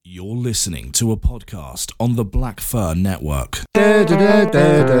listening to a podcast on the Black Fur Network.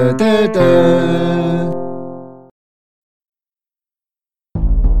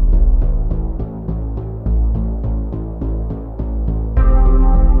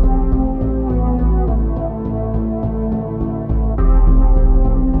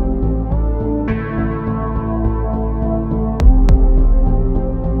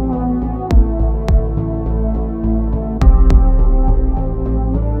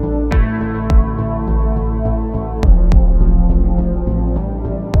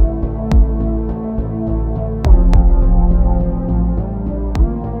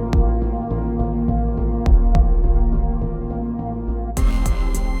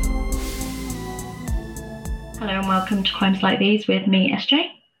 Hello and welcome to Crimes Like These with me,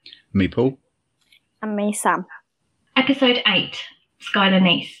 SJ. Me, Paul. And me, Sam. Episode 8, Skylar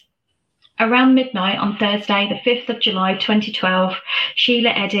Neese. Around midnight on Thursday, the 5th of July 2012,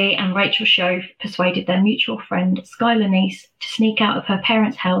 Sheila Eddy and Rachel Shove persuaded their mutual friend, Skylar Neese, to sneak out of her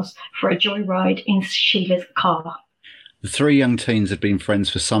parents' house for a joyride in Sheila's car. The three young teens had been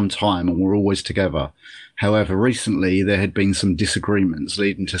friends for some time and were always together. However, recently there had been some disagreements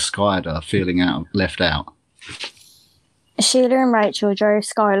leading to Skylar feeling left out. Sheila and Rachel drove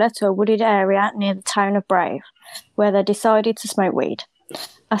Skylar to a wooded area near the town of Brave, where they decided to smoke weed.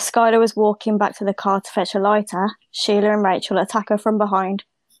 As Skylar was walking back to the car to fetch a lighter, Sheila and Rachel attack her from behind,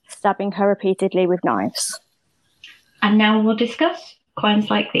 stabbing her repeatedly with knives. And now we'll discuss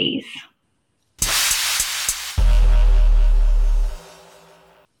Crimes Like These.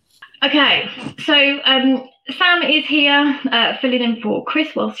 Okay, so Sam is here filling in for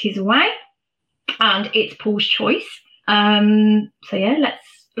Chris whilst he's away, and it's Paul's choice. So yeah,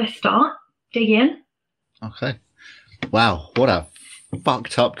 let's start. Dig in. Okay. Wow, what a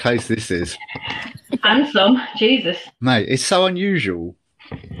fucked up case this is. And some, Jesus. Mate, it's so unusual.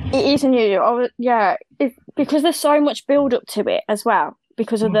 It is unusual. Because there's so much build up to it as well.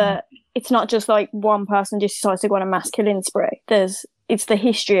 Because of it's not just like one person just decides to go on a mass killing spree. It's the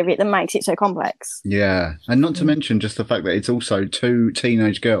history of it that makes it so complex. Yeah, and not to mention just the fact that it's also two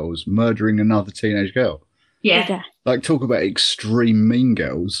teenage girls murdering another teenage girl. Yeah. Like, talk about extreme mean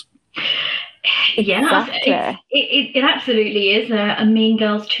girls. Yeah, exactly. It absolutely is a Mean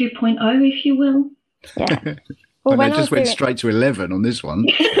Girls 2.0, if you will. Yeah. Well, and they just went straight to 11 on this one.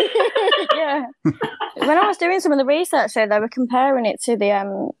 Yeah. When I was doing some of the research there, they were comparing it to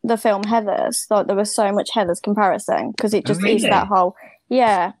the film Heathers. Like, there was so much Heathers comparison because it just is that whole.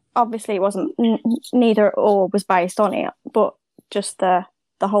 Yeah, obviously it wasn't. Neither or was based on it, but just the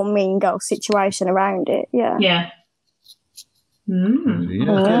whole Mean Girl situation around it. Yeah. Yeah.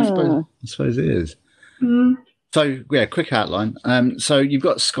 Yeah, I suppose it is. So, yeah, quick outline. So you've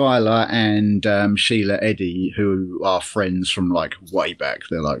got Skylar and Sheila Eddy, who are friends from, like, way back.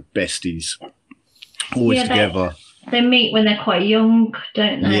 They're, like, besties, always together. They meet when they're quite young,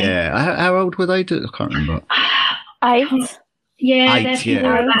 don't they? Yeah. How old were they? I can't remember. 8. Yeah, 8,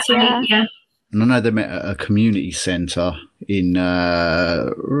 yeah. 8, yeah. And I know they met at a community centre in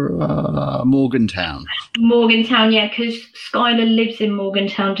Morgantown. Morgantown, yeah, because Skylar lives in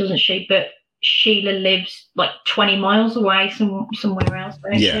Morgantown, doesn't she? But Sheila lives like 20 miles away, somewhere else,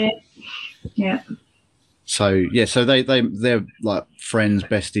 don't she? Yeah. So they're like friends,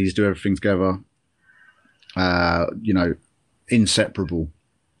 besties, do everything together. Inseparable.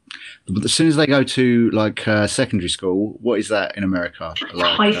 But as soon as they go to like secondary school, what is that in America?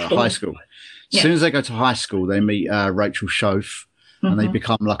 Like, high school. As soon as they go to high school, they meet Rachel Shove, and they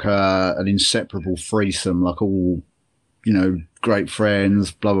become like an inseparable threesome, like all, great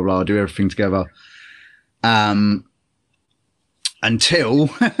friends, blah, blah, blah, do everything together. Until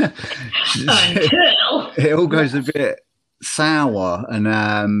it all goes a bit sour,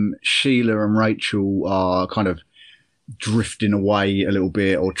 and Sheila and Rachel are kind of drifting away a little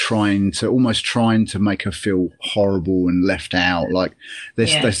bit, or trying to make her feel horrible and left out. Like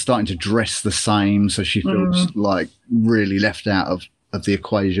they're starting to dress the same, so she feels like really left out of the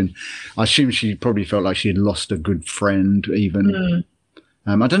equation. I assume she probably felt like she had lost a good friend even.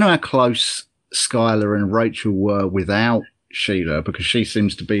 I don't know how close Skylar and Rachel were without Sheila, because she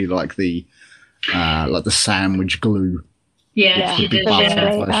seems to be like the sandwich glue. Yeah, she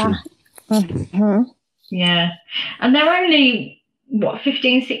does. Yeah, and they're only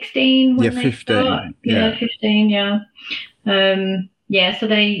 15, 16 when they 15. start. Yeah, 15. Yeah. So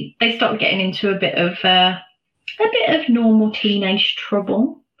they start getting into a bit of normal teenage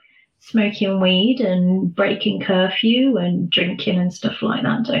trouble, smoking weed and breaking curfew and drinking and stuff like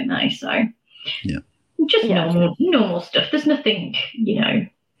that, don't they? So just normal stuff. There's nothing, they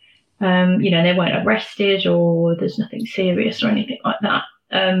weren't arrested or there's nothing serious or anything like that.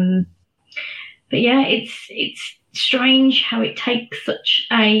 But yeah, it's strange how it takes such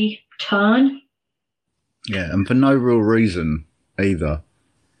a turn. Yeah, and for no real reason either.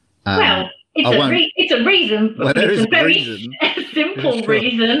 Well, it's a reason, but well, it's a very reason. simple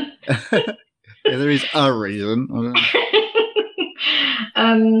reason. Yeah, there is a reason.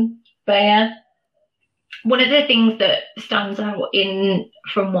 But yeah, one of the things that stands out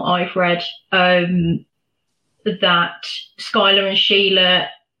from what I've read, that Skylar and Sheila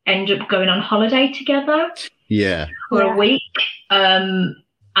end up going on holiday together. Yeah. For a week, and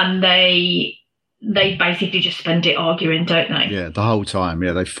they basically just spend it arguing, don't they? Yeah, the whole time.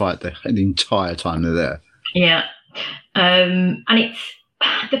 Yeah, they fight the entire time they're there. Yeah, and it's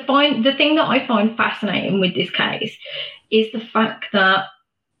the thing that I find fascinating with this case is the fact that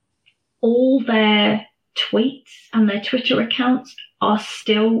all their tweets and their Twitter accounts are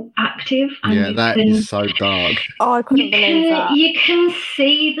still active. And yeah, that is so dark. Oh, I couldn't believe that. You can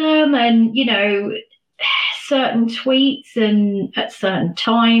see them, and certain tweets and at certain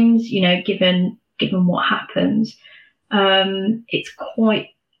times, given what happens, it's quite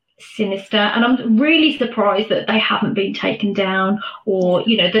sinister. And I'm really surprised that they haven't been taken down, or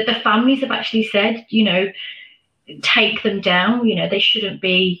that the families have actually said, take them down. They shouldn't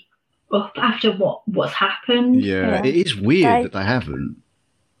be up after what's happened. Yeah, it is weird that they haven't.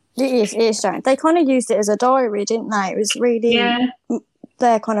 It is strange. They kind of used it as a diary, didn't they? It was really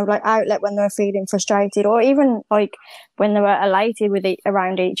their kind of like outlet when they were feeling frustrated, or even like when they were elated with it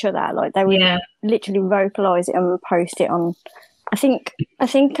around each other. Like they would literally vocalise it and post it on. I think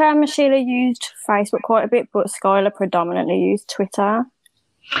Sheila used Facebook quite a bit, but Skylar predominantly used Twitter.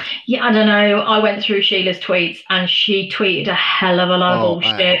 Yeah, I don't know. I went through Sheila's tweets and she tweeted a hell of a lot of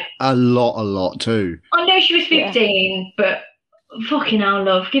bullshit. A lot too. I know she was 15, but fucking hell,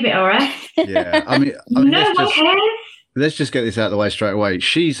 love, give it a rest. Yeah, I mean no one cares. Let's just get this out of the way straight away.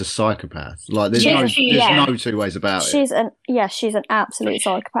 She's a psychopath. Like there's no two ways about it. She's an absolute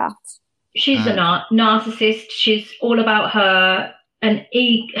psychopath. She's a narcissist. She's all about her, and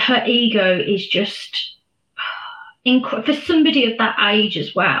her ego is just for somebody of that age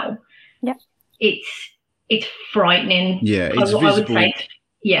as well. Yeah, it's frightening. Yeah, it's visible. I would say.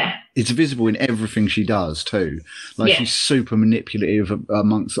 Yeah, it's visible in everything she does too. Like she's super manipulative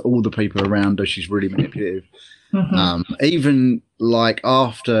amongst all the people around her. She's really manipulative. Mm-hmm. Even like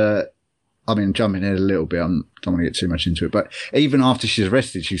after, I mean, jumping ahead a little bit, I don't want to get too much into it, but even after she's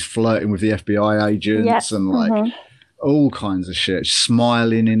arrested, she's flirting with the FBI agents and like all kinds of shit,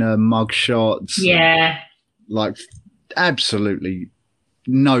 smiling in her mugshots. Yeah. Like absolutely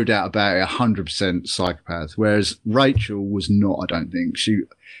no doubt about it, 100% psychopath. Whereas Rachel was not, I don't think.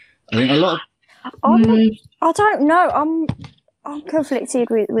 I think a lot of... I don't know. I'm conflicted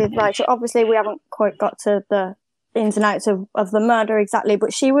with Rachel. Obviously, we haven't quite got to the ins and outs of the murder exactly,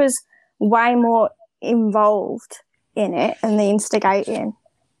 but she was way more involved in it and the instigating.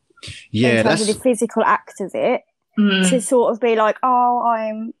 Yeah, in terms of the physical act of it. To sort of be like,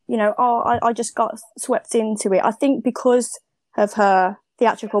 I just got swept into it. I think because of her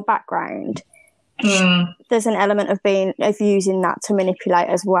theatrical background, there's an element of using that to manipulate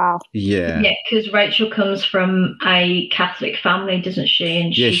as well. Yeah, because Rachel comes from a Catholic family, doesn't she?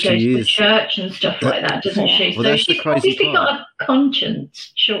 And she goes to church and stuff like that, doesn't she? Well, so she's obviously got a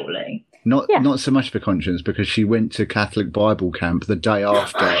conscience, surely. Not so much for conscience, because she went to Catholic Bible camp the day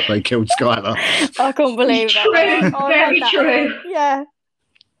after they killed Skylar. I couldn't believe that. Very true. Yeah.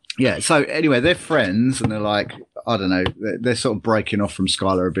 Yeah, so anyway, they're friends and they're like, I don't know, they're sort of breaking off from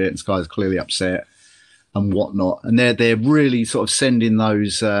Skylar a bit, and Skylar's clearly upset and whatnot. And they're really sort of sending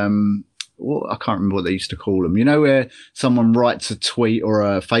those, I can't remember what they used to call them. You know, where someone writes a tweet or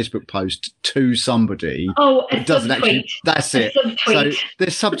a Facebook post to somebody. Oh, it doesn't actually. That's it. So they're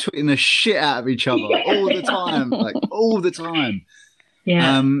subtweeting the shit out of each other all the time, like all the time.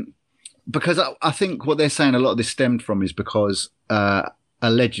 Yeah. Because I think what they're saying, a lot of this stemmed from is because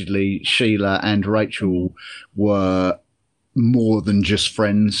allegedly Sheila and Rachel were more than just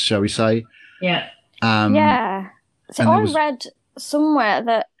friends, shall we say? Yeah. So I read somewhere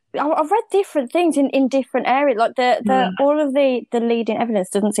that I've read different things in different areas. Like all of the leading evidence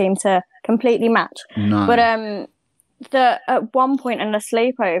doesn't seem to completely match. No. But at one point in a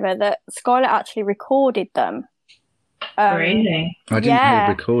sleepover, that Skylar actually recorded them. Really? I didn't hear it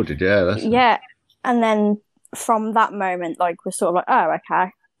recorded. Yeah. And then from that moment, like, we're sort of like, oh,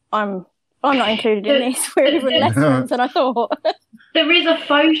 okay, I'm not included in this. We're even less friends than I thought. There is a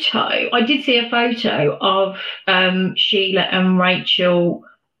photo. I did see a photo of Sheila and Rachel,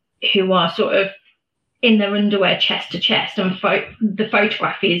 who are sort of in their underwear chest to chest, and the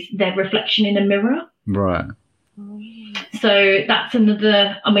photograph is their reflection in a mirror. Right. So that's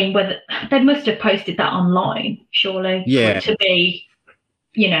another. I mean, whether they must have posted that online, surely, Yeah, for it to be,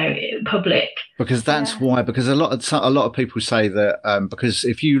 public. Because that's why. Because a lot of people say that because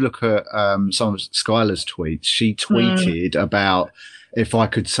if you look at some of Skylar's tweets, she tweeted about if I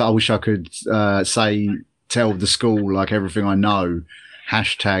could, I wish I could tell the school like everything I know.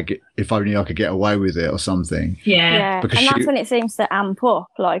 Hashtag if only I could get away with it or something. Yeah. Because and that's when it seems to amp up,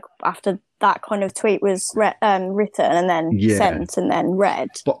 like after that kind of tweet was written and then sent and then read.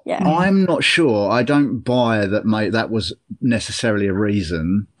 But I'm not sure. I don't buy that, mate. That was necessarily a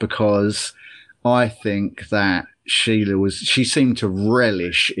reason, because I think that she seemed to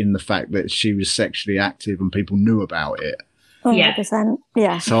relish in the fact that she was sexually active and people knew about it. 100%.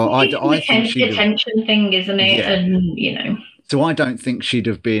 Yeah. So I think the attention thing, isn't it? Yeah. And So I don't think she'd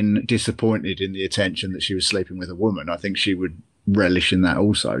have been disappointed in the attention that she was sleeping with a woman. I think she would relish in that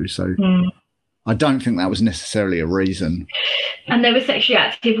also. So I don't think that was necessarily a reason. And they were sexually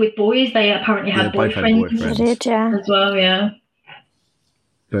active with boys. They apparently had boyfriends. They did, as well. Yeah.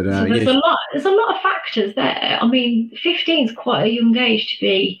 But so there's a lot. There's a lot of factors there. I mean, 15 is quite a young age to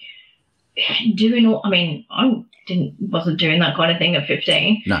be doing all. I mean, I wasn't doing that kind of thing at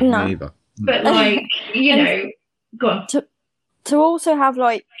 15. No, me either. But go on. To also have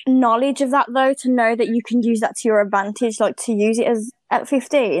like knowledge of that though, to know that you can use that to your advantage, like to use it as at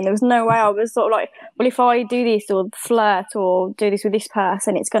 15, there was no way I was sort of like, well, if I do this or flirt or do this with this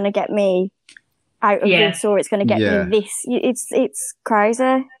person, it's going to get me out of this, or it's going to get me this. It's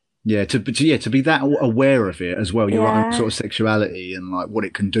crazy. Yeah, to be that aware of it as well, your own sort of sexuality and like what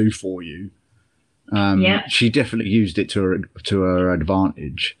it can do for you. She definitely used it to her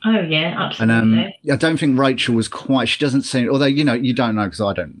advantage. Oh yeah, absolutely. And I don't think Rachel was quite. She doesn't seem. Although you don't know, because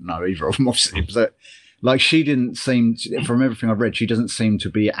I don't know either of them. Obviously, but like she didn't seem, from everything I've read, she doesn't seem to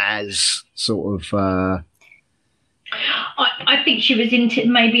be as sort of. I think she was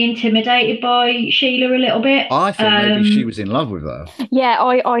maybe intimidated by Sheila a little bit. I think maybe she was in love with her. Yeah,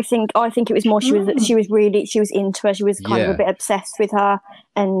 I think it was more she was into her. She was kind of a bit obsessed with her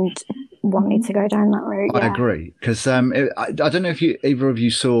and wanted to go down that route. I agree, because I don't know if either of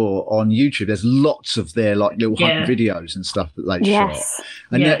you saw on YouTube. There's lots of their like little videos and stuff that they shot,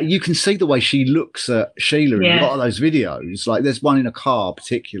 and you can see the way she looks at Sheila in a lot of those videos. Like there's one in a car,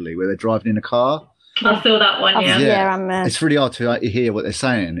 particularly where they're driving in a car. I saw that one, It's really hard to hear what they're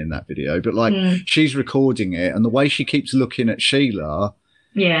saying in that video, but like she's recording it, and the way she keeps looking at Sheila.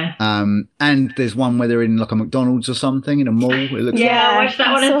 Yeah. And there's one where they're in like a McDonald's or something in a mall. It looks I watched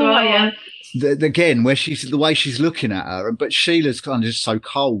that one as well. Yeah. Again, where the way she's looking at her, but Sheila's kind of just so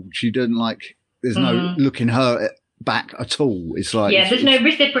cold. She doesn't like. There's no looking her back at all. It's like there's no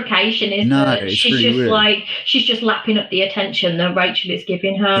reciprocation, is there? She's really just weird. Like she's just lapping up the attention that Rachel is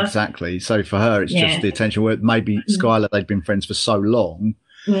giving her. Exactly. So for her, it's just the attention. Where maybe Skylar, they'd been friends for so long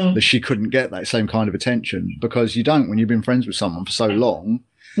that she couldn't get that same kind of attention, because you don't when you've been friends with someone for so long.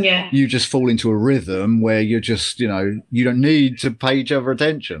 Yeah, you just fall into a rhythm where you're just you don't need to pay each other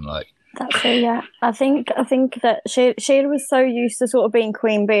attention. Like that's it. Yeah, I think that Sheila was so used to sort of being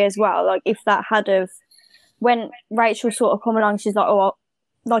Queen Bee as well. Like if that had of. When Rachel sort of come along, she's like, oh,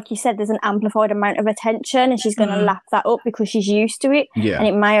 like you said, there's an amplified amount of attention, and she's going to lap that up because she's used to it. Yeah. And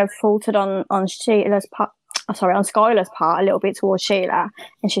it may have faltered on Sheila's part. On Skylar's part a little bit towards Sheila,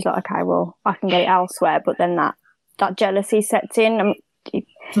 and she's like, okay, well, I can get it elsewhere. But then that jealousy sets in.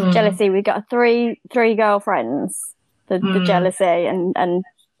 Jealousy. We got three girlfriends. The jealousy and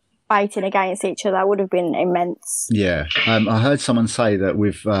fighting against each other would have been immense. Yeah. I heard someone say that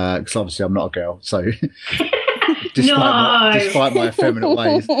because obviously I'm not a girl, so despite my effeminate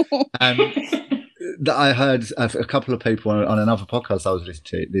ways, that I heard a couple of people on another podcast I was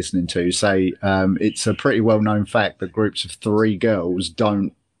listening to say it's a pretty well-known fact that groups of 3 girls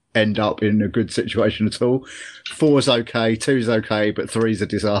don't end up in a good situation at all. 4's okay, 2's okay, but 3's a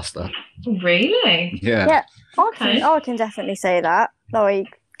disaster. Really? Yeah. I can definitely say that.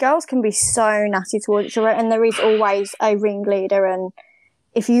 Like, girls can be so nasty towards each other, and there is always a ringleader, and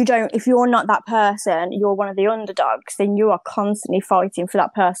if you're not that person, you're one of the underdogs, then you are constantly fighting for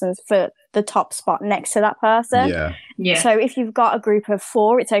the top spot next to that person. Yeah. So if you've got a group of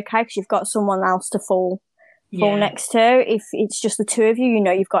 4, it's okay because you've got someone else to fall next to. If it's just the 2 of you,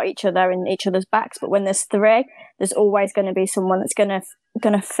 you've got each other and each other's backs. But when there's 3, there's always going to be someone that's going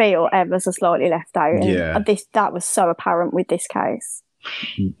to feel ever so slightly left out. And that was so apparent with this case.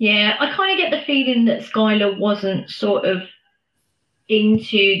 Yeah, I kind of get the feeling that Skylar wasn't sort of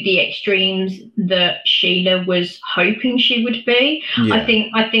into the extremes that Sheila was hoping she would be. Yeah.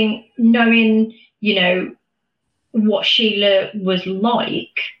 I think knowing, what Sheila was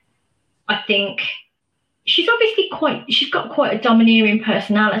like, I think she's obviously she's got quite a domineering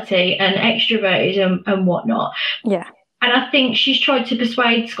personality and extroverted and whatnot. Yeah. And I think she's tried to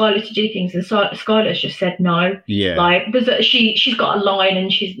persuade Skylar to do things, and Skylar's just said no. Yeah. Like she's got a line,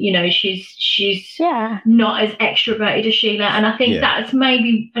 and she's not as extroverted as Sheila. And I think that's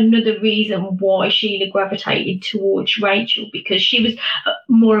maybe another reason why Sheila gravitated towards Rachel, because she was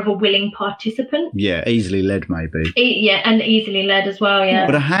more of a willing participant. Yeah, easily led maybe. And easily led as well. Yeah.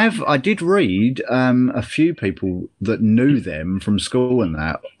 But I did read a few people that knew them from school and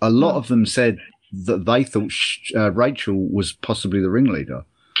that. A lot of them said that they thought Rachel was possibly the ringleader.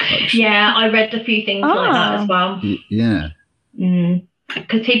 Yeah, I read a few things like that as well. Yeah.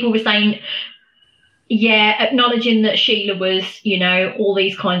 Because people were saying, acknowledging that Sheila was, all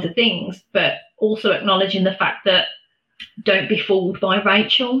these kinds of things, but also acknowledging the fact that don't be fooled by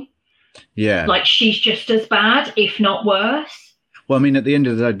Rachel. Yeah. Like, she's just as bad, if not worse. Well, I mean, at the end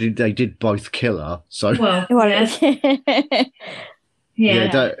of the day, they did both kill her. So. Well,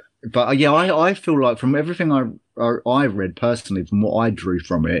 yeah. But I feel like from everything I read personally, from what I drew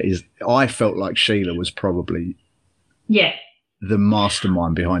from it, is I felt like Sheila was probably the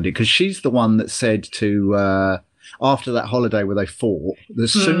mastermind behind it, because she's the one that said to after that holiday where they fought,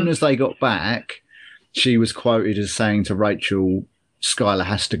 as soon as they got back, she was quoted as saying to Rachel, "Skylar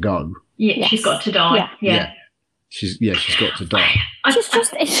has to go." Yeah, she's got to die. Yeah. She's got to die.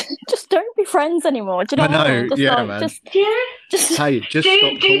 Just don't be friends anymore. Do you know what I mean? Man. Just stop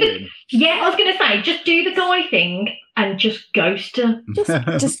calling. I was going to say, just do the guy thing and just ghost her. Just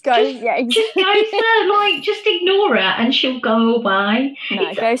go. Just ghost her. Like, just ignore her and she'll go away.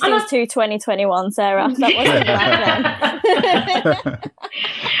 No, ghosting's too 2021, Sarah. That wasn't back then.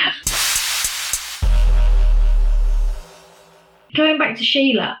 Going back to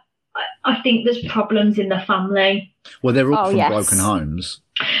Sheila, I think there's problems in the family. Well, they're all from broken homes.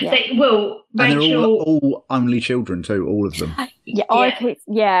 Yeah. Rachel, and they're all only children too, all of them.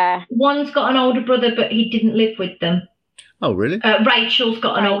 One's got an older brother, but he didn't live with them. Oh, really? Rachel's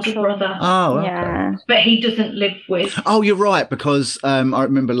got an older brother. Oh, okay. Yeah. But he doesn't live with. Oh, you're right, because I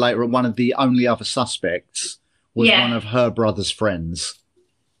remember later one of the only other suspects was one of her brother's friends.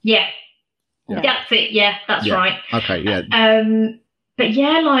 Yeah. That's it. Yeah, that's right. Okay, yeah. But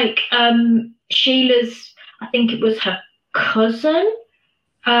Sheila's, I think it was her cousin,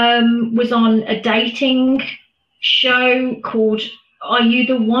 was on a dating show called Are You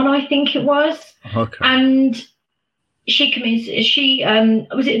the One, I think it was. Okay. And was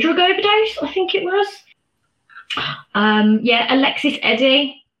it a drug overdose? I think it was. Alexis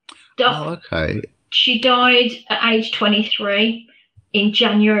Eddy. Oh, okay. She died at age 23 in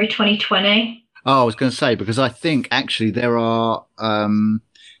January 2020. Oh, I was going to say, because I think actually there are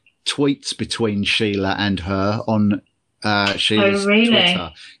tweets between Sheila and her on Sheila's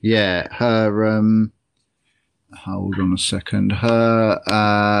Twitter. Yeah, her hold on a second.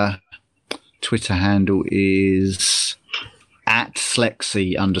 Her Twitter handle is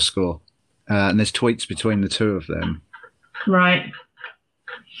 @Slexy_. And there's tweets between the two of them. Right.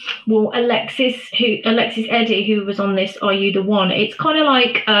 Well, Alexis Eddy, who was on this Are You the One? It's kind of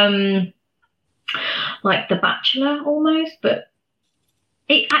like The Bachelor almost, but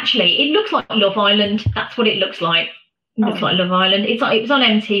it looks like Love Island. That's what it looks like. It looks like Love Island. It was on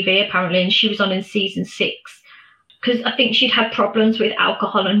MTV apparently, and she was on in season 6 because I think she'd had problems with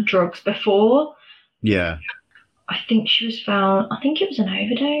alcohol and drugs before. Yeah. I think she was found. I think it was an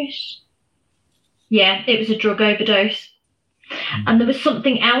overdose. Yeah, it was a drug overdose. And there was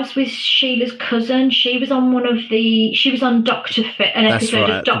something else with Sheila's cousin. She was on Dr. Phil, an episode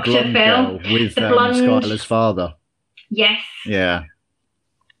of Dr. Phil. With Skylar's father. Yes. Yeah.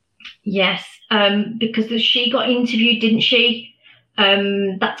 Yes. Because she got interviewed, didn't she?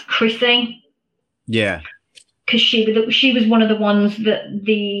 That's Chrissy. Yeah. Because she was one of the ones that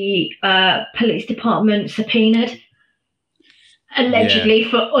the police department subpoenaed. Allegedly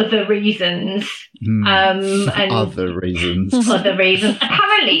for other reasons. And other reasons.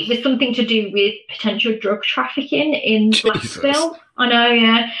 Apparently it was something to do with potential drug trafficking in Blacksville. I know,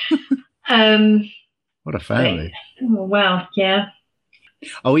 yeah. What a family. Well, yeah.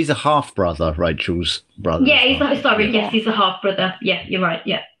 Oh, he's a half-brother, Rachel's brother. Yeah, he's a half-brother. Yeah, you're right,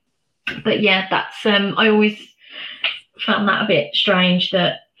 yeah. But yeah, that's, I always found that a bit strange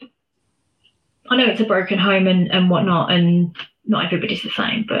that, I know it's a broken home and whatnot, and not everybody's the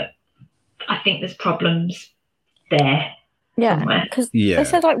same, but I think there's problems there. Yeah, because they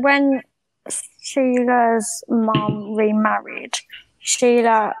said like when Sheila's mom remarried,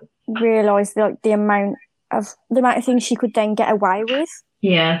 Sheila realised like the amount of things she could then get away with.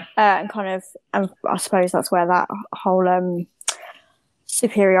 Yeah, and I suppose that's where that whole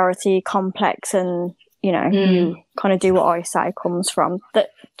superiority complex and you know, you kind of do what I say comes from, that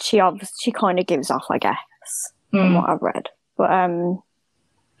she kind of gives off, I guess, from what I've read. But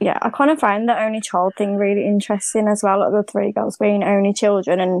yeah, I kind of found the only child thing really interesting as well, like the three girls being only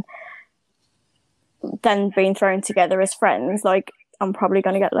children and then being thrown together as friends. Like, I'm probably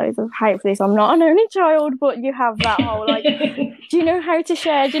going to get loads of hate for this. I'm not an only child, but you have that whole, like, do you know how to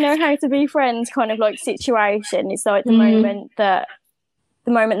share? Do you know how to be friends kind of, like, situation? It's like the moment that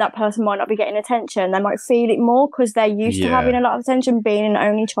person might not be getting attention, they might feel it more because they're used to having a lot of attention being an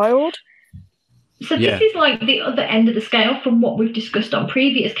only child. So this is like the other end of the scale from what we've discussed on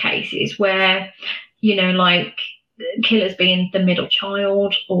previous cases where, you know, like killers being the middle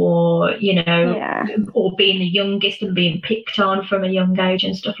child or, you know, or being the youngest and being picked on from a young age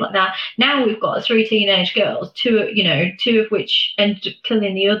and stuff like that. Now we've got 3 teenage girls, two of which ended up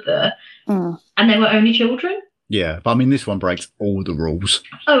killing the other, and they were only children. Yeah, but I mean, this one breaks all the rules.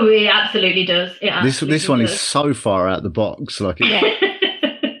 Oh, it absolutely does. This one is so far out the box. Like,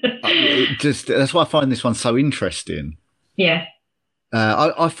 it just, that's why I find this one so interesting. Yeah.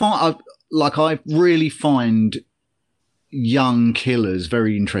 I really find young killers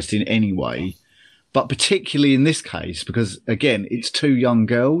very interesting anyway, but particularly in this case, because again, it's 2 young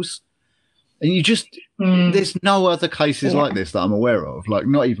girls. And you just, there's no other cases like this that I'm aware of, like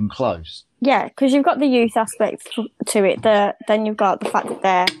not even close. Yeah, because you've got the youth aspect to it. Then you've got the fact that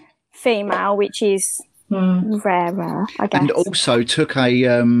they're female, which is rarer, I guess. And also took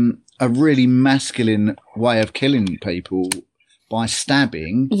a really masculine way of killing people by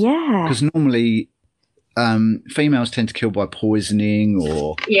stabbing. Yeah. Because normally females tend to kill by poisoning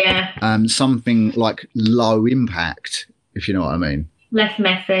or something like low impact, if you know what I mean. Less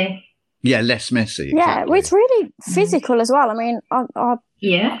messy. Yeah, less messy. Yeah, exactly. well, it's really physical as well. I mean, I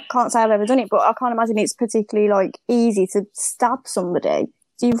can't say I've ever done it, but I can't imagine it's particularly like easy to stab somebody.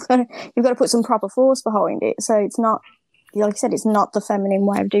 So you've got to put some proper force behind it. So it's not, like I said, it's not the feminine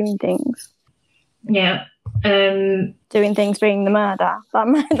way of doing things. Yeah. Doing things being the murder. That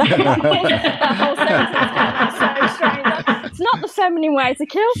whole sentence is so strange. It's not the feminine way to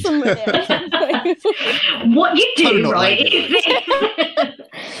kill somebody. What you do, right?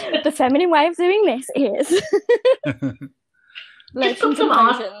 The feminine way of doing this is just put some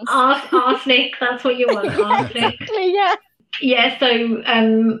arsenic. That's what you want. Arsenic. Exactly, yeah. Yeah.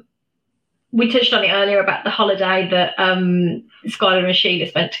 So we touched on it earlier about the holiday that Skylar and Sheila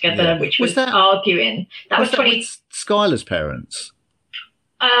spent together, which was arguing. That was Skylar's parents.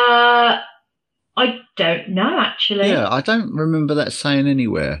 I don't know, actually. Yeah, I don't remember that saying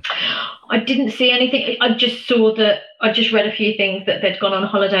anywhere. I didn't see anything. I just saw that. I just read a few things that they'd gone on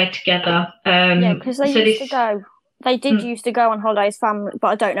holiday together. Yeah, because they used to go. They did used to go on holidays, family, but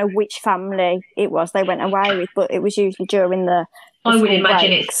I don't know which family it was they went away with. But it was usually during the I would imagine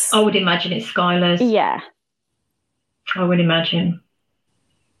breaks. I would imagine it's Skylar's. Yeah, I would imagine.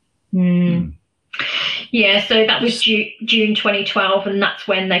 Yeah, so that was June 2012, and that's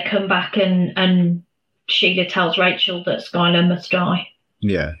when they come back and Sheila tells Rachel that Skylar must die.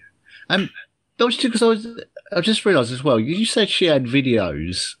 Yeah. Because I just realised as well, you said she had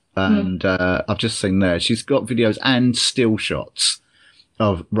videos, and I've just seen there, she's got videos and still shots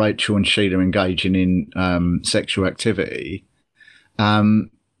of Rachel and Sheila engaging in sexual activity.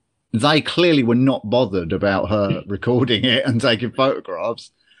 They clearly were not bothered about her recording it and taking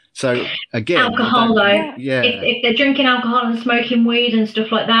photographs. So again, alcohol though, if they're drinking alcohol and smoking weed and stuff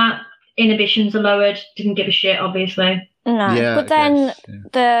like that, inhibitions are lowered. Didn't give a shit, obviously. No, but then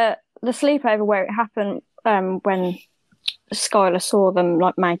the sleepover where it happened, when Skylar saw them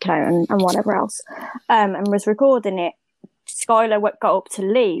like make out and whatever else, and was recording it, Skylar got up to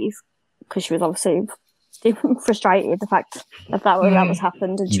leave because she was obviously frustrated the fact that was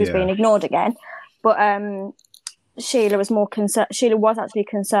happened and she was being ignored again. But Sheila was more concerned. Sheila was actually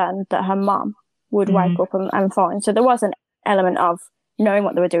concerned that her mum would wake up and find. So there was an element of knowing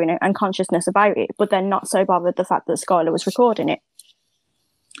what they were doing and consciousness about it, but then not so bothered the fact that Skylar was recording it.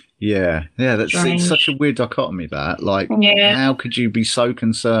 Yeah, it's such a weird dichotomy that, like, how could you be so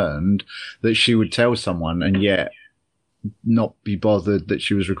concerned that she would tell someone and yet not be bothered that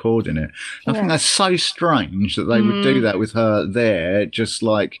she was recording it? I think that's so strange that they would do that with her there, just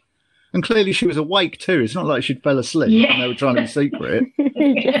like, and clearly she was awake too. It's not like she'd fell asleep and they were trying to be secret.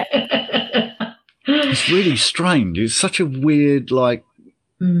 It's really strange. It's such a weird, like,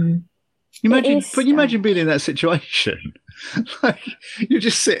 imagine being in that situation. Like, you're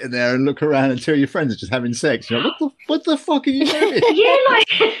just sitting there and look around and two of your friends are just having sex. You're like, what the fuck are you doing? Yeah, like,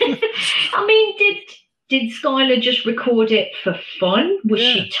 I mean, did Skylar just record it for fun? Was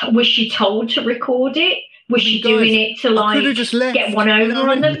she told to record it? Was she doing it to like could have just left, get one over you know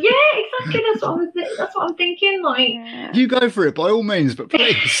what on I them? mean? Yeah, exactly. That's what I'm thinking. Like, You go for it by all means, but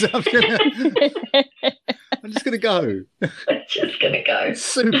please, I'm just gonna go. I'm just gonna go. It's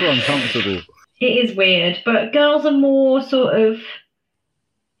super uncomfortable. It is weird, but girls are more sort of,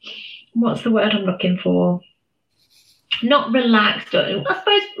 what's the word I'm looking for? Not relaxed. I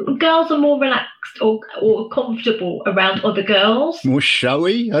suppose girls are more relaxed or comfortable around other girls. More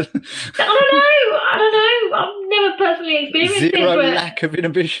showy. I don't know. I've never personally experienced Zero it. But lack of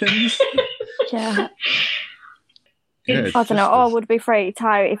inhibitions. Yeah. Yeah, I don't know. I would be freaked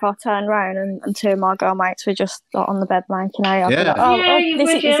out if I turned around and two of my girl mates were just like, on the bed making out. I'd be Yeah.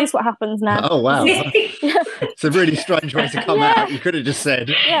 like, is this what happens now? Oh wow, it's a really strange way to come out. You could have just said.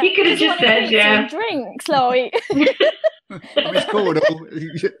 Yeah. You could have just said, yeah. Drinks, like. It's cool.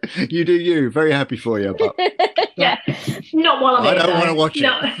 You do you. Very happy for you, but Yeah. Not while I'm I don't want to watch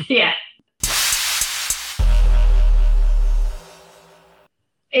it. Yeah.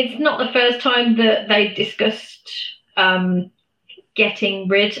 It's not the first time that they discussed getting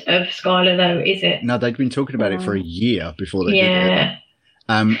rid of Skylar, though, is it? No, they'd been talking about it for a year before they did Yeah.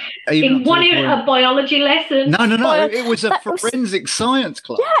 it. In a biology lesson. No. It was a forensic science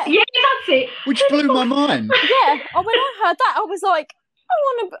class. Yeah, that's it. Which blew my mind. Yeah. Oh, when I heard that, I was like,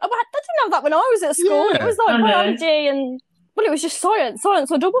 I didn't know that when I was at school. Yeah. It was like I know. biology and, well, it was just science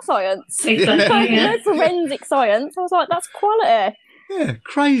or double science. Exactly. So, Yeah. forensic science. I was like, that's quality. Yeah,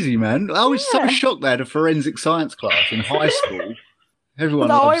 crazy, man. I was so Yeah. shocked they had a forensic science class in high school. Everyone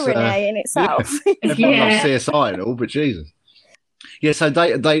The loves, irony in itself. everyone Yeah. loves CSI and all, but Jesus. Yeah, so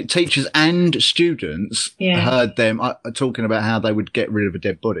they teachers and students heard them talking about how they would get rid of a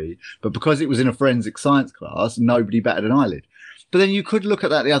dead body, but because it was in a forensic science class, nobody batted an eyelid. But then you could look at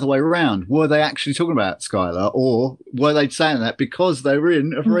that the other way around. Were they actually talking about Skylar, or were they saying that because they were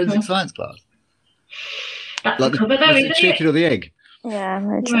in a forensic science class? That's Like the cover, though, was it isn't chicken it? or the egg? Yeah,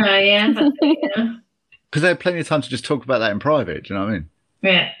 very true. Right, yeah. That's it, yeah. Because they had plenty of time to just talk about that in private. Do you know what I mean?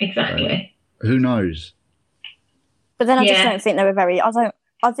 Yeah, exactly. Who knows? But then I just Yeah. don't think they were very.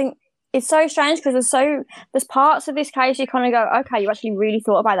 I think it's so strange because there's parts of this case you kind of go, okay, you actually really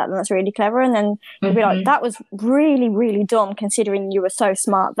thought about that, and that's really clever, and then you'll be like, that was really, really dumb considering you were so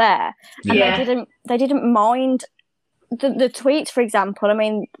smart there. And Yeah. they didn't mind the tweets, for example. I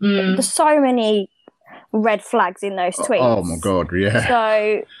mean, there's so many red flags in those tweets. Oh my god, yeah.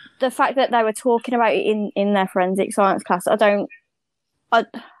 So the fact that they were talking about it in their forensic science class, I don't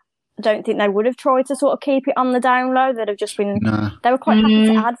think they would have tried to sort of keep it on the down low. They'd have just been. Nah. They were quite happy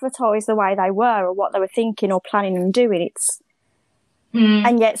to advertise the way they were or what they were thinking or planning and doing. It's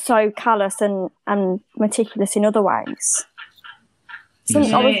and yet so callous and meticulous in other ways. I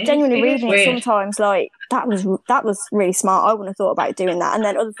was genuinely reading it sometimes like that was really smart. I wouldn't have thought about doing that. And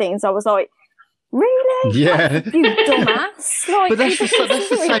then other things I was like, really? Yeah. You dumbass. Like, But that's the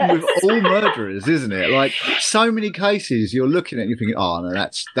same with all murderers, isn't it? Like so many cases you're looking at and you're thinking, oh no,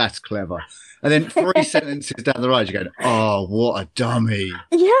 that's clever. And then 3 sentences down the road you're going, oh, what a dummy.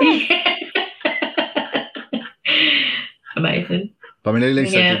 Yeah. Amazing. But I mean, at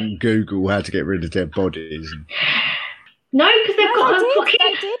least they didn't Google how to get rid of dead bodies. No, because they've got a fucking...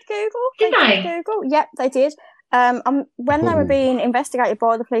 They did Google. Did they? Google. Yep, they did. When they were being investigated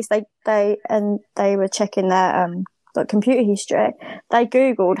by the police, they were checking their like computer history. They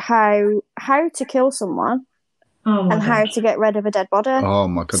Googled how to kill someone and how to get rid of a dead body. Oh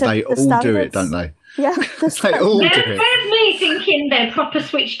my god, So they the all do standards- it, don't they? Yeah, They all do There's it. me thinking they're proper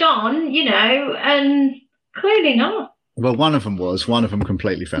switched on, you know, and clearly not. Well, one of them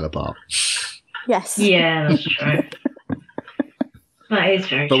completely fell apart. Yes. Yeah, that's true. That is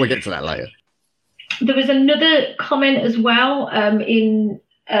very But true. we'll get to that later. There was another comment as well in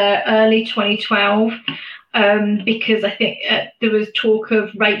early 2012 because I think there was talk of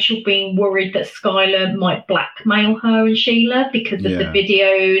Rachel being worried that Skylar might blackmail her and Sheila because of the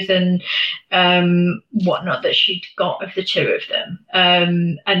videos and whatnot that she'd got of the two of them.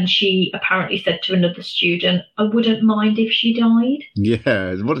 And she apparently said to another student, I wouldn't mind if she died.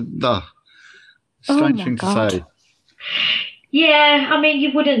 Yeah, what a strange thing to say. Yeah, I mean,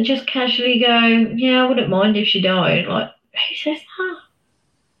 you wouldn't just casually go, yeah, I wouldn't mind if she died. Like, who says that?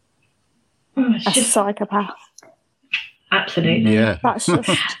 Oh, it's A just psychopath. absolutely. Yeah. That's just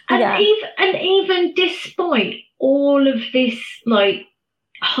And even despite all of this, like,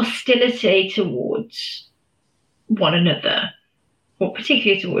 hostility towards one another, or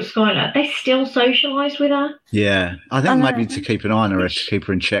particularly towards Skylar, they still socialise with her. Yeah. I think maybe to keep an eye on her, to keep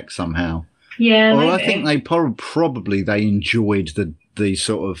her in check somehow. Yeah, Or maybe. I think they probably they enjoyed the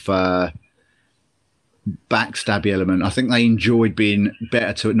sort of backstabby element. I think they enjoyed being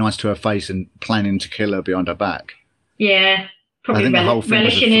nice to her face and planning to kill her behind her back. Yeah, probably I think the whole thing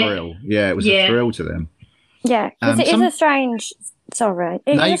was a relishing thrill. Yeah, it was a thrill to them. Yeah, because it is a strange. Sorry,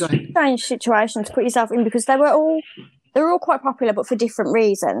 it's a strange situation to put yourself in because they were all quite popular, but for different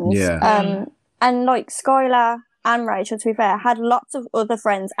reasons. Yeah. And like Skylar and Rachel, to be fair, had lots of other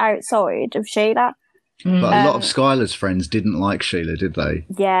friends outside of Sheila. But a lot of Skylar's friends didn't like Sheila, did they?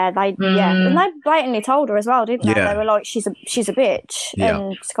 Yeah, and they blatantly told her as well, didn't they? Yeah. They were like, "She's a bitch," Yeah.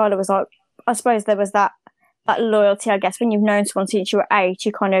 and Skylar was like, "I suppose there was that loyalty, I guess, when you've known someone since you were 8,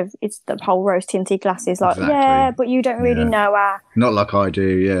 you kind of it's the whole rose tinted glasses, like yeah, but you don't really know her. Not like I do,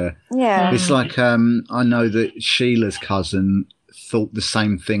 yeah. Yeah, it's like I know that Sheila's cousin thought the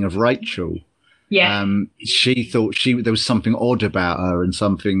same thing of Rachel. Yeah, she thought there was something odd about her and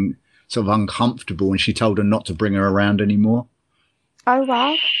something sort of uncomfortable, and she told her not to bring her around anymore. Oh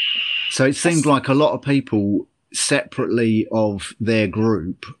wow! So it seemed like a lot of people separately of their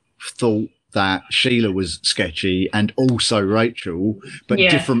group thought that Sheila was sketchy and also Rachel, but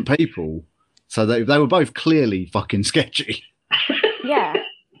different people. So they were both clearly fucking sketchy. Yeah.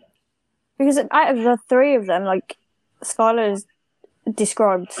 Because out of the three of them, like, Skylar's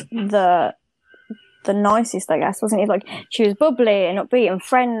described the nicest, I guess, wasn't it? Like, she was bubbly and upbeat and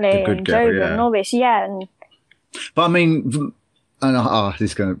friendly and jovial and all this, But I mean, this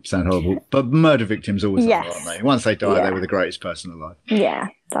is going to sound horrible, but murder victims always are, aren't they? Once they die, they were the greatest person alive. Yeah.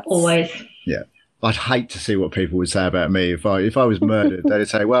 Always. Yeah. I'd hate to see what people would say about me if I was murdered. They'd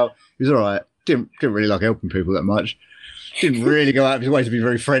say, well, he was all right. Didn't really like helping people that much. Didn't really go out of his way to be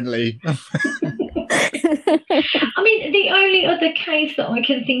very friendly. I mean, the only other case that I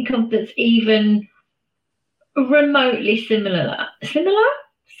can think of that's even remotely similar.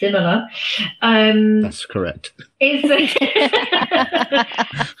 That's correct. Is look,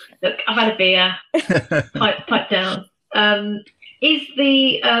 I've had a beer. Pipe down. Is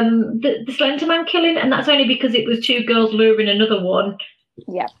the Slender Man killing, and that's only because it was 2 girls luring another one.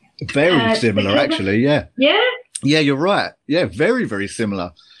 Yeah. Very similar, actually. Yeah. Yeah. Yeah, you're right. Yeah, very, very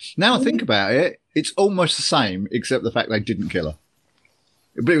similar. Now I think about it, it's almost the same, except the fact they didn't kill her.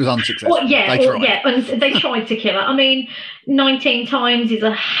 But it was unsuccessful. Well, and they tried to kill her. I mean, 19 times is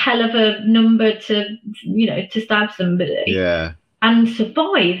a hell of a number to stab somebody. Yeah. And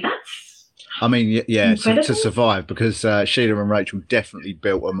survive. That's. I mean, to survive, because Sheila and Rachel definitely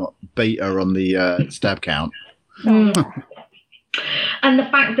beat her on the stab count. And the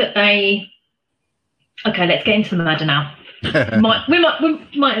fact that they. Okay, let's get into the murder now. we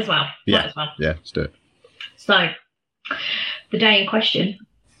might as well. Yeah, let's do it. So, the day in question,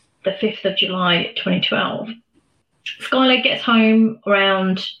 the 5th of July, 2012, Skylar gets home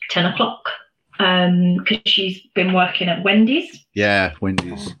around 10 o'clock because she's been working at Wendy's. Yeah,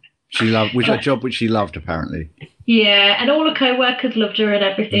 Wendy's. She loved a job which she loved, apparently. Yeah, and all her co-workers loved her and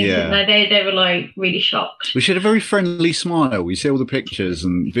everything. Yeah. Didn't they were like really shocked. But she had a very friendly smile. You see all the pictures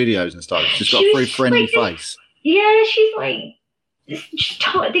and videos and stuff. She's got a very friendly face. Yeah, she's like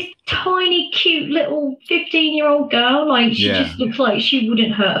this tiny, cute little 15-year-old girl. Like she just looks like she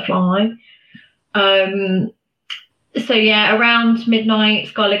wouldn't hurt a fly. So around midnight,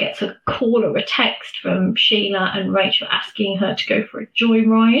 Skylar gets a call or a text from Sheila and Rachel asking her to go for a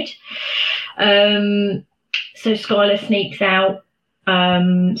joyride. So Skylar sneaks out.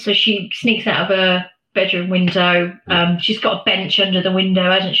 So she sneaks out of her bedroom window. She's got a bench under the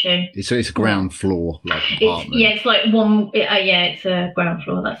window, hasn't she? It's a ground floor, like apartment. It's like one. It's a ground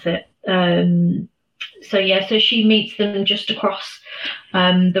floor. That's it. So she meets them just across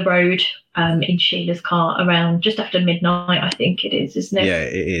the road in Sheila's car around just after midnight. I think it is, isn't it? Yeah,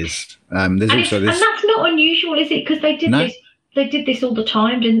 it is. There's also this, and that's not unusual, is it? Because they did this. They did this all the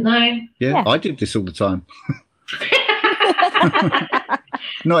time, didn't they? Yeah, I did this all the time.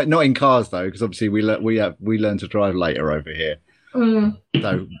 Not in cars though, because obviously we learn to drive later over here.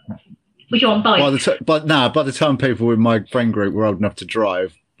 So were you on bike? By the time people in my friend group were old enough to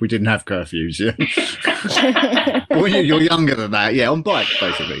drive, we didn't have curfews. Yeah, well, you're younger than that. Yeah, on bikes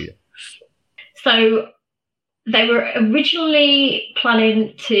basically. Yeah. So they were originally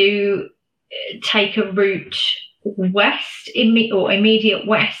planning to take a route west, or immediate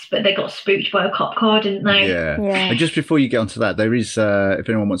west, but they got spooked by a cop car, didn't they? Yeah. And just before you get onto that, there is, if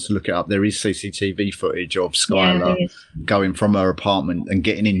anyone wants to look it up, there is CCTV footage of Skylar going from her apartment and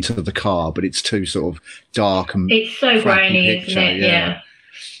getting into the car, but it's too sort of dark and it's so grainy, isn't it?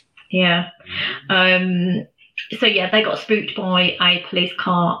 Yeah. So they got spooked by a police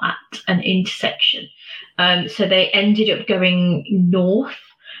car at an intersection. So they ended up going north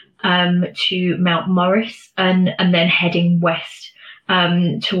to Mount Morris and then heading west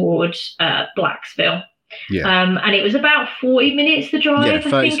towards Blacksville. Yeah. And it was about 40 minutes, the drive, Yeah, I think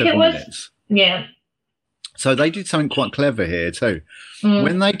it 37 was. minutes. Yeah. So they did something quite clever here too.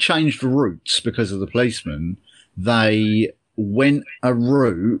 When they changed routes because of the policeman, they went a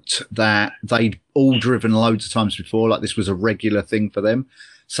route that they'd all driven loads of times before, like this was a regular thing for them.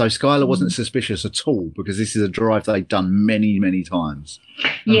 So Skylar wasn't suspicious at all because this is a drive they'd done many, many times.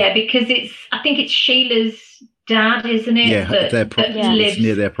 Yeah, because I think it's Sheila's dad, isn't it? Yeah, their property. It's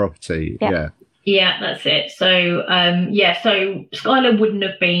near their property. Yeah. Yeah, that's it. So, so Skylar wouldn't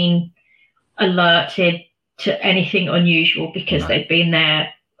have been alerted to anything unusual because they'd been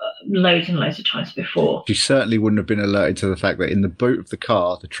there loads and loads of times before. She certainly wouldn't have been alerted to the fact that in the boot of the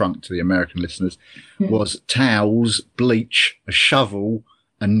car, the trunk to the American listeners, was towels, bleach, a shovel,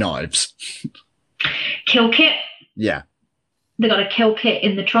 and knives. Kill kit. Yeah. They got a kill kit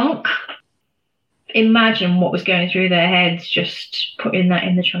in the trunk. Imagine what was going through their heads just putting that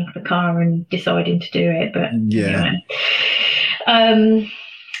in the trunk of the car and deciding to do it. But anyway.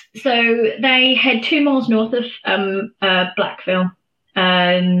 So they head 2 miles north of Blackville,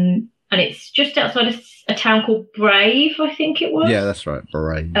 and it's just outside of a town called Brave, I think it was. Yeah, that's right,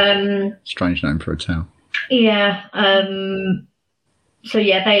 Brave. Strange name for a town. Yeah. So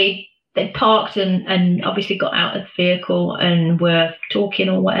yeah, they parked and obviously got out of the vehicle and were talking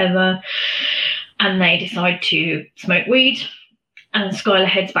or whatever, and they decide to smoke weed. And Skylar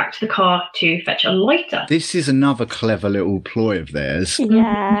heads back to the car to fetch a lighter. This is another clever little ploy of theirs.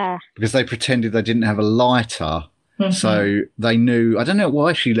 Yeah. Because they pretended they didn't have a lighter. So they knew, I don't know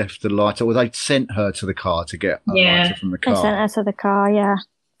why she left the lighter, or they'd sent her to the car to get a lighter from the car. They sent her to the car, yeah.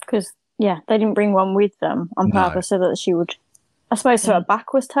 Because, they didn't bring one with them on purpose so that she would, I suppose, so her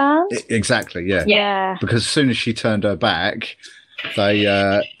back was turned. Exactly, yeah. Yeah. Because as soon as she turned her back, they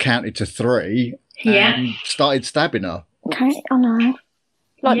counted to 3 and started stabbing her. Okay, I know.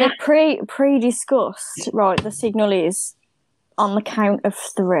 Like they pre-discussed, right, the signal is on the count of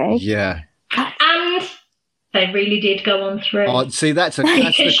 3. Yeah. And they really did go on 3. Oh, see, that's the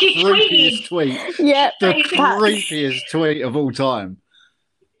creepiest tweet. Yeah. The creepiest tweet of all time.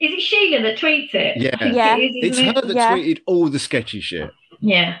 Is it Sheila that tweets it? Yeah. It's her that tweeted all the sketchy shit.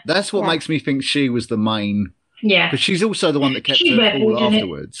 Yeah. That's what makes me think she was the main... Yeah. Because she's also the one that kept her cool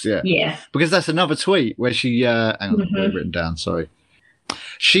afterwards. Yeah. Yeah. Because that's another tweet where she... hang on, I've got it written down, sorry.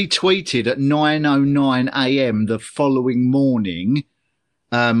 She tweeted at 9:09 a.m. the following morning,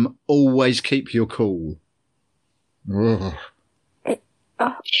 always keep your cool. Ugh.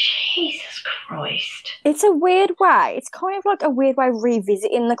 Jesus Christ. It's a weird way. It's kind of like a weird way of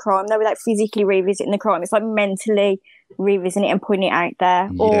revisiting the crime. They were like physically revisiting the crime. It's like mentally revisiting it and putting it out there.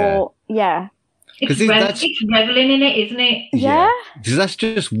 Or, It's reveling in it, isn't it? Yeah. Because that's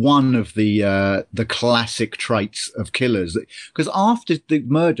just one of the classic traits of killers. Because after the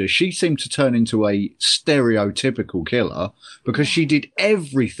murder, she seemed to turn into a stereotypical killer because she did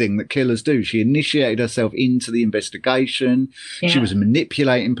everything that killers do. She initiated herself into the investigation. Yeah. She was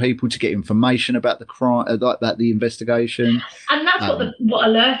manipulating people to get information about the crime, about the investigation. And that's what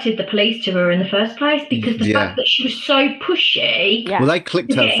alerted the police to her in the first place, because the fact that she was so pushy. Yeah. Well, they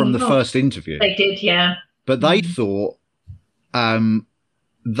clicked her from the first interview. They did. Yeah, but they thought right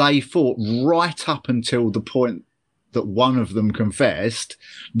up until the point that one of them confessed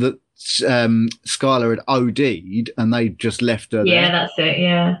that Skylar had OD'd, and they just left her there. Yeah, that's it.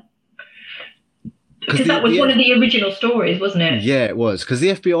 Yeah, because that was one of the original stories, wasn't it? Yeah, it was, because the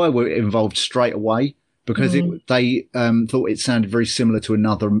FBI were involved straight away because they thought it sounded very similar to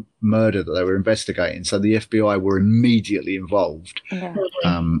another murder that they were investigating, so the FBI were immediately involved. Yeah.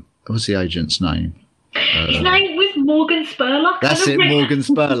 What's the agent's name? His name was Morgan Spurlock. That's it, Morgan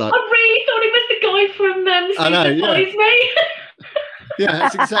Spurlock. I really thought it was the guy from Supersize Me. Yeah,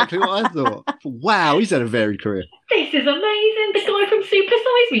 that's exactly what I thought. Wow, he's had a varied career. This is amazing. The guy from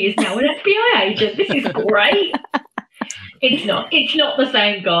Supersize Me is now an FBI agent. This is great. It's not the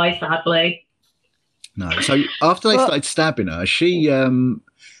same guy, sadly. No. So after they started stabbing her, she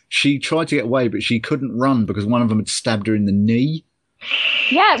tried to get away, but she couldn't run because one of them had stabbed her in the knee.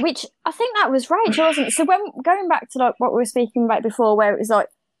 Yeah, which I think that was Rachel, wasn't it? So when going back to like what we were speaking about before, where it was like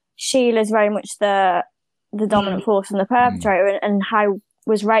Sheila's very much the dominant force and the perpetrator, and how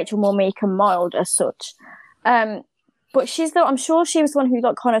was Rachel more meek and mild as such. But I'm sure she was the one who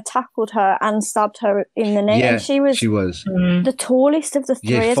like kind of tackled her and stabbed her in the knee. Yeah, and she was the tallest of the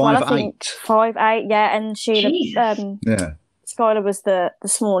 3 as well. I think 5'8", and Sheila, Skylar was the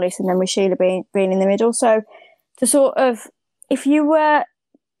smallest, and then with Sheila being in the middle. So to sort of, if you were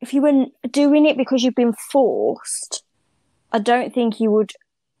doing it because you've been forced, I don't think you would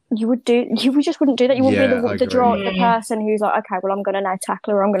you just wouldn't do that. You wouldn't be the agree. person who's like, okay, well, I'm going to now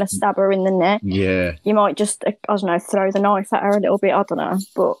tackle her. I'm going to stab her in the neck. Yeah. You might just, I don't know, throw the knife at her a little bit. I don't know.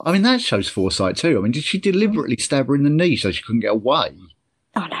 But I mean, that shows foresight too. I mean, did she deliberately stab her in the knee so she couldn't get away?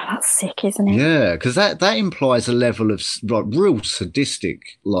 Oh no, that's sick, isn't it? Yeah, because that implies a level of like real sadistic,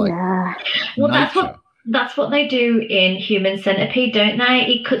 like. Yeah. Well, nature. that's what they do in Human Centipede, don't they?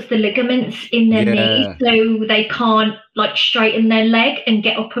 It cuts the ligaments in their knee so they can't like straighten their leg and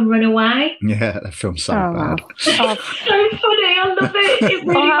get up and run away. Yeah, that film's so bad. So funny, I love it. It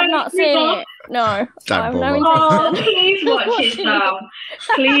really I have not seen it. No, I have no intention. Please watch it, Sam.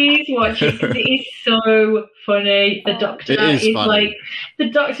 Please watch it because it is so funny. The doctor is like,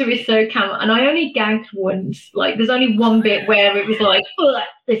 the doctor is so calm, and I only gagged once. Like, there's only one bit where it was like, oh,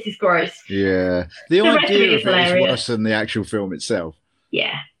 this is gross. Yeah, the idea of it is worse than the actual film itself.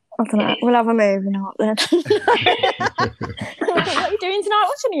 Yeah. I don't know. We'll have a movie night then. What are you doing tonight?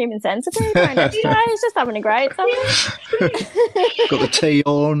 Watching Human Centipede? He's just having a great time. Got the tea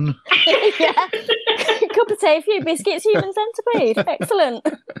on. Yeah. Cup of tea, a few biscuits, Human Centipede. Excellent.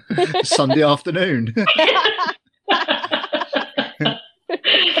 Sunday afternoon.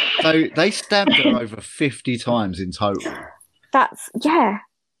 So they stabbed her over 50 times in total.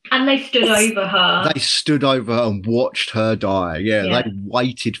 And they stood over her. They stood over her and watched her die. Yeah, they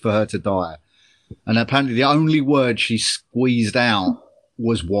waited for her to die. And apparently the only word she squeezed out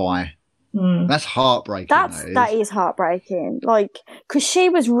was why. That's heartbreaking. That is heartbreaking. Like, because she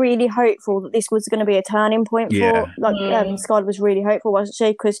was really hopeful that this was going to be a turning point for, Skylar was really hopeful, wasn't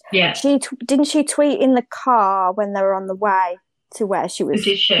she? Because didn't she tweet in the car when they were on the way to where she was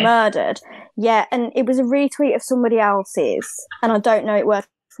murdered? Yeah, and it was a retweet of somebody else's, and I don't know it word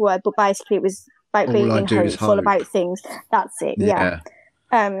for word, but basically it was about being hopeful about things. That's it. Yeah.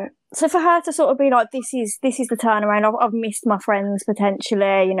 So for her to sort of be like, this is the turnaround. I've missed my friends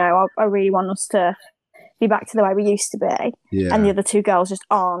potentially. You know, I really want us to be back to the way we used to be. Yeah. And the other two girls just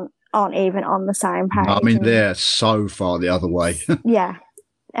aren't even on the same page. I mean, they're so far the other way. Yeah,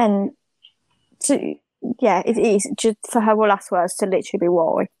 and it is just for her last words to literally be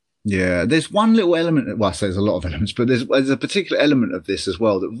why. Yeah, there's one little element. Well, I say there's a lot of elements, but there's a particular element of this as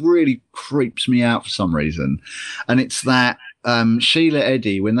well that really creeps me out for some reason, and it's that Sheila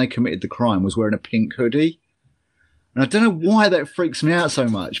Eddy, when they committed the crime, was wearing a pink hoodie, and I don't know why that freaks me out so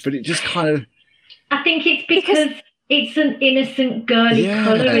much, but it just kind of. I think it's because it's an innocent, girly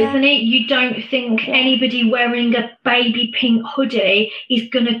colour, isn't it? You don't think anybody wearing a baby pink hoodie is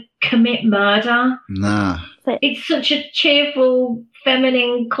going to commit murder. Nah. It's such a cheerful,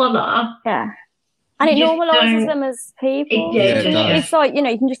 feminine colour. Yeah. And it normalises them as people. It's like, you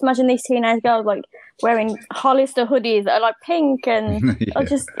know, you can just imagine these teenage girls like wearing Hollister hoodies that are like pink and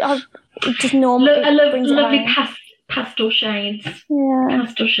just normal. Lovely pastel shades. Yeah.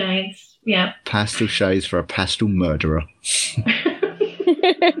 Pastel shades. Yeah. Pastel shades for a pastel murderer. Yeah,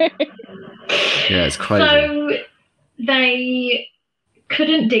 it's crazy. So they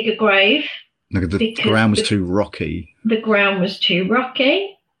couldn't dig a grave. Look, the ground was too rocky. The ground was too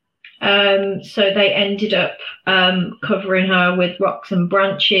rocky. So they ended up covering her with rocks and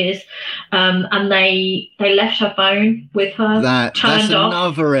branches, and they left her phone with her that's turned off.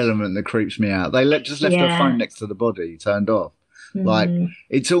 Another element that creeps me out. They just left her phone next to the body, turned off. Like,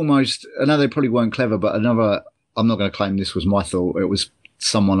 it's almost, I know they probably weren't clever, but I'm not going to claim this was my thought. It was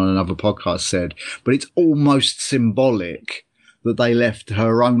someone on another podcast said, but it's almost symbolic that they left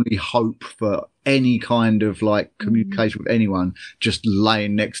her only hope for any kind of like communication with anyone just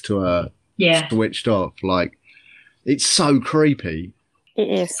laying next to her, switched off. Like, it's so creepy. It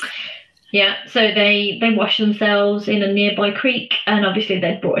is. Yeah, so they washed themselves in a nearby creek, and obviously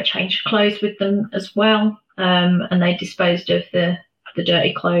they'd brought a change of clothes with them as well, and they disposed of the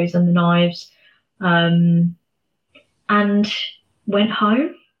dirty clothes and the knives, and went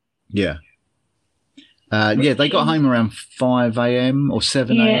home. Yeah. They got home around 5 a.m. or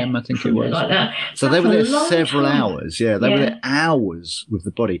 7 a.m. I think it was. Like that. So they were there several hours. Yeah, they were there hours with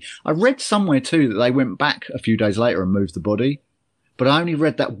the body. I read somewhere too that they went back a few days later and moved the body, but I only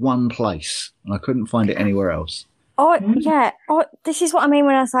read that one place and I couldn't find it anywhere else. This is what I mean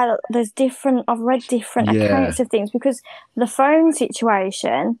when I say that there's different. I've read different accounts of things, because the phone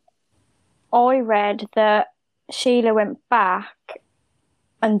situation, I read that Sheila went back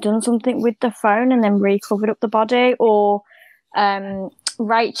and done something with the phone and then recovered up the body, or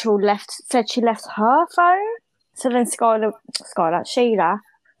Rachel said she left her phone. So then Sheila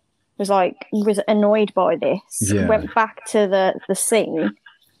was annoyed by this, went back to the scene,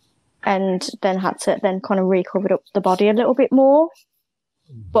 and then had to kind of recovered up the body a little bit more.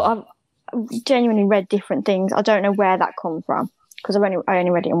 But I've genuinely read different things. I don't know where that come from. because I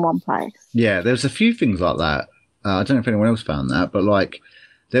only read it in one place. Yeah, there's a few things like that. I don't know if anyone else found that, but like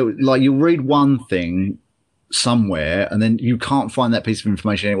you'll read one thing somewhere and then you can't find that piece of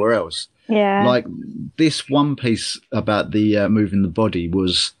information anywhere else. Yeah. Like this one piece about the moving the body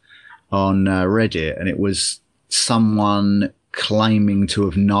was on Reddit, and it was someone claiming to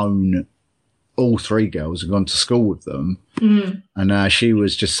have known all three girls and gone to school with them. And she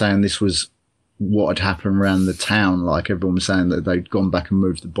was just saying this was what had happened around the town. Like everyone was saying that they'd gone back and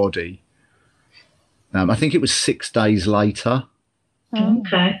moved the body. I think it was 6 days later.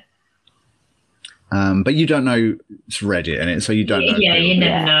 Okay. But you don't know, it's Reddit in it, so you don't know. Yeah, you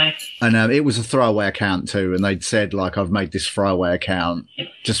never know. And it was a throwaway account too, and they'd said like, I've made this throwaway account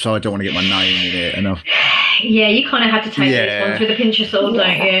just so I don't want to get my name in it. And yeah, you kind of have to take those ones with a pinch of salt,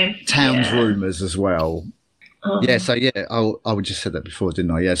 don't you? Town's rumours as well. Yeah, so I would just said that before,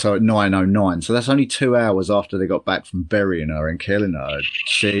 didn't I? Yeah, so at 9:09, so that's only 2 hours after they got back from burying her and killing her.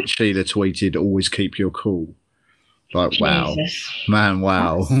 Sheila tweeted, "Always keep your cool." Like, wow, man,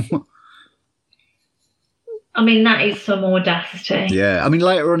 wow. I mean, that is some audacity. Yeah, I mean,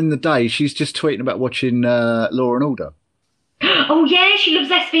 later on in the day, she's just tweeting about watching Law and Order. Oh yeah, she loves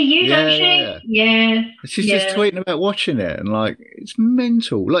SVU, don't she? Yeah. She's just tweeting about watching it, and like, it's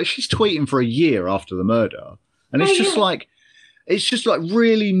mental. Like, she's tweeting for a year after the murder, and it's just like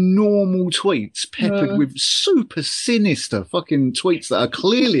really normal tweets peppered with super sinister fucking tweets that are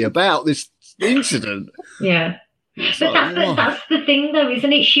clearly about this incident. Yeah, but that's the thing, though,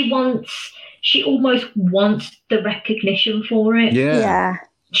 isn't it? She almost wants the recognition for it. Yeah.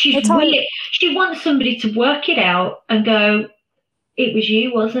 She wants somebody to work it out and go, it was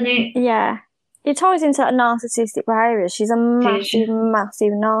you, wasn't it? Yeah. It ties into that narcissistic behaviour. She's a massive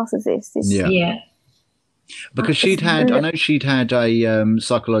narcissist. Yeah. Because she'd had a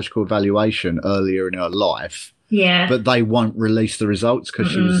psychological evaluation earlier in her life. Yeah. But they won't release the results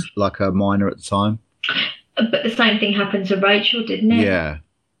because she was like a minor at the time. But the same thing happened to Rachel, didn't it? Yeah.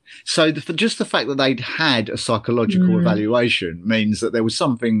 So just the fact that they'd had a psychological evaluation means that there was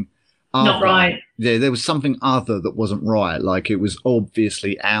something not right. Yeah, there was something other that wasn't right. Like it was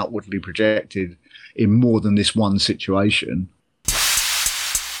obviously outwardly projected in more than this one situation.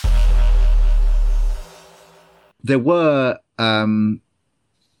 There were, I'm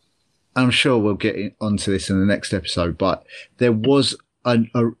sure we'll get onto this in the next episode, but there was a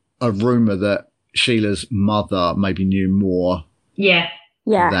rumour that Sheila's mother maybe knew more. Yeah.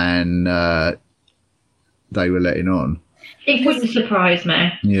 Than they were letting on. It wouldn't surprise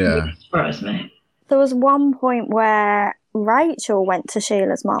me. Yeah. It wouldn't surprise me. There was one point where Rachel went to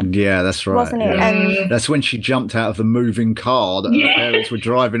Sheila's mum. Yeah, that's right. Wasn't it? Yeah. That's when she jumped out of the moving car that her parents were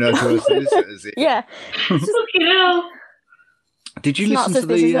driving her to her solicitors. Yeah. Fucking hell. Did you listen to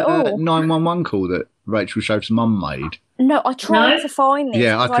the 911 call that Rachel Shope's mum made? No, I tried to find this.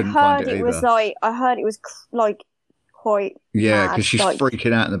 Yeah, I couldn't find it either. I heard it was like quite because she's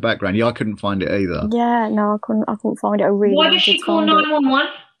freaking out in the background. Yeah, I couldn't find it either. Yeah, no, I couldn't find it. Why did she call 911?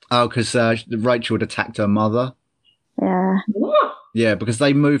 Oh, because Rachel had attacked her mother. Yeah. What? Yeah, because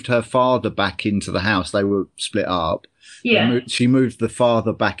they moved her father back into the house. They were split up. Yeah. She moved the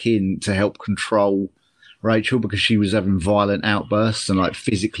father back in to help control Rachel because she was having violent outbursts and like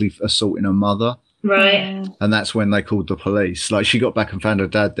physically assaulting her mother. Right. And that's when they called the police. Like she got back and found her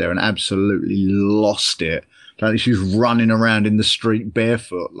dad there and absolutely lost it. Like she was running around in the street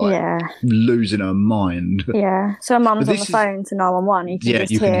barefoot, like losing her mind. Yeah. So her mum's on the phone to 911. You can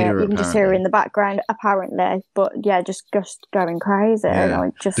just hear her in the background, apparently. But yeah, just going crazy. Yeah.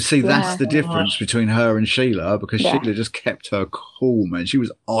 Like, but see, that's the difference between her and Sheila, because Sheila just kept her cool, man. She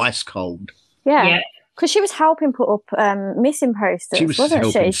was ice cold. Yeah. Because she was helping put up missing posters, wasn't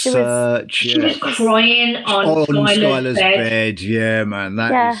she? She was crying on Skylar's bed. Yeah, man,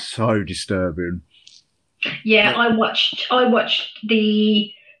 that is so disturbing. Yeah, I watched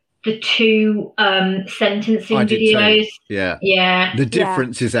the two sentencing videos. Yeah. Yeah. The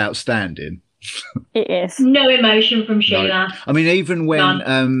difference is outstanding. It is. No emotion from Sheila. No. I mean, even when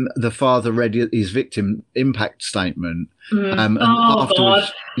the father read his victim impact statement, and afterwards,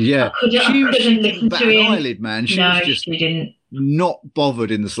 God. Yeah, I couldn't listen to him. Eyelid, man. She was just not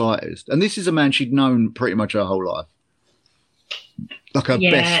bothered in the slightest. And this is a man she'd known pretty much her whole life, like her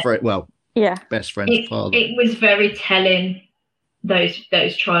best friend. Well, best friend's father. It was very telling, those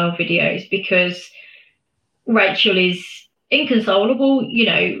trial videos, because Rachel is inconsolable. You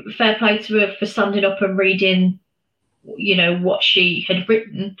know, fair play to her for standing up and reading, you know, what she had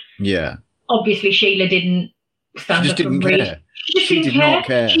written. Yeah. Obviously, Sheila didn't stand up and read. She did not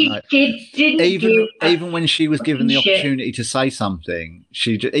care. She No. didn't even when she was given the opportunity to say something,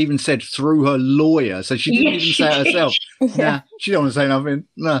 she even said through her lawyer. So she didn't even say it herself. Nah, she don't want to say nothing.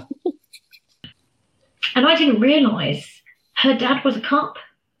 Nah. And I didn't realise her dad was a cop.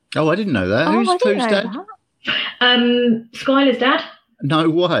 Oh, I didn't know that. Oh, Who's I didn't know dad? that. Skylar's dad. No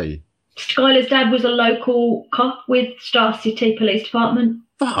way. Skylar's dad was a local cop with Star City Police Department.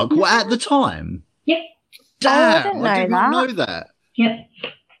 Fuck, what, at the time? Yeah. Damn, I I didn't did not know that. Yep. Do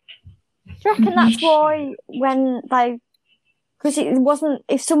you reckon that's why when they... Because it wasn't...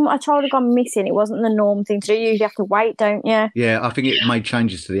 If a child had gone missing, it wasn't the norm thing to do. You usually have to wait, don't you? Yeah, I think it made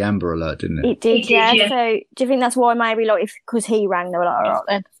changes to the Amber Alert, didn't it? It did, yeah. So do you think that's why maybe, like, because he rang, they were like, all right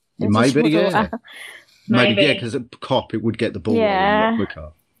then. Maybe, yeah. Maybe, yeah, because a cop, it would get the ball rolling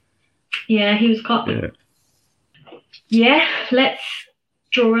quicker. Yeah, he was a cop. Yeah. Yeah, let's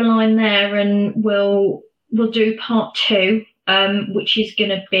draw a line there, and we'll do part 2, which is going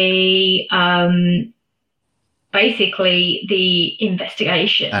to be basically the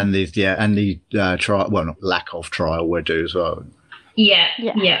investigation and the trial. Well, not lack of trial. We'll do as well. Yeah,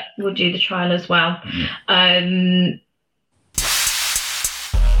 we'll do the trial as well.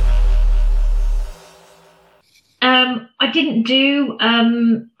 I didn't do. I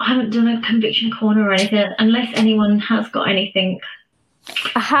haven't done a conviction corner or anything, unless anyone has got anything.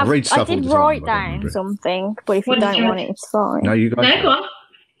 I did write time, down something, but if you don't want it, it's fine. No, you guys. No, go on.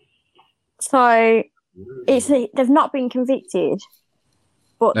 So they've not been convicted,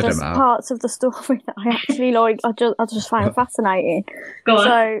 but there's parts of the story that I actually like. I just find fascinating. Go on.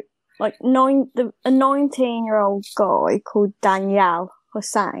 So, like, a 19-year-old guy called Danielle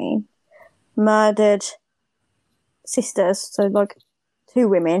Hussein murdered sisters, so like 2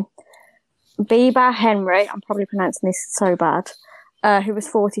 women. Biba Henry, I'm probably pronouncing this so bad, who was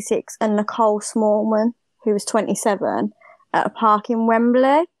 46, and Nicole Smallman, who was 27, at a park in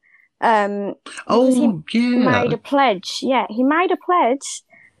Wembley. He made a pledge. Yeah, he made a pledge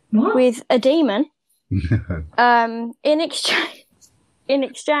with a demon in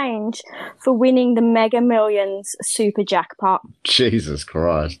exchange for winning the Mega Millions super jackpot. Jesus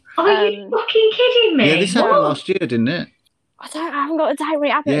Christ. Are you fucking kidding me? Yeah, this happened last year, didn't it? I haven't got a date when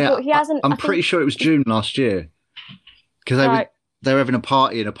it happened, but he hasn't. I'm pretty sure it was June last year. Because they were having a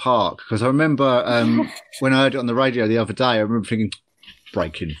party in a park. Because I remember when I heard it on the radio the other day, I remember thinking,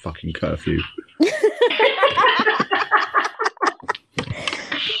 breaking fucking curfew.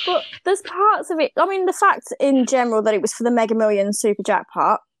 But there's parts of it. I mean, the fact in general that it was for the Mega Millions super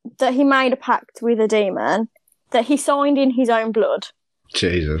jackpot, that he made a pact with a demon, that he signed in his own blood.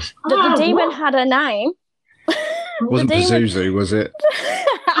 Jesus. That the demon had a name. Wasn't Pazuzu, was it?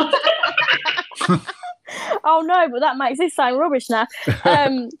 Oh no, but that makes this sound rubbish now.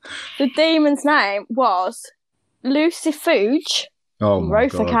 The demon's name was Lucifuge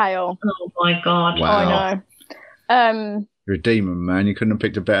Rofacale. Oh my god. Wow. I know. You're a demon, man. You couldn't have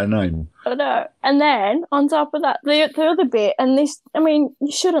picked a better name. I know. And then, on top of that, the other bit, and this, I mean,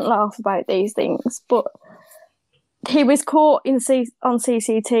 you shouldn't laugh about these things, but he was caught on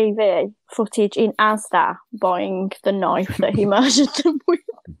CCTV footage in Asda buying the knife that he murdered them with.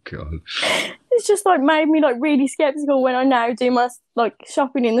 God. It's just like made me like really skeptical when I now do my like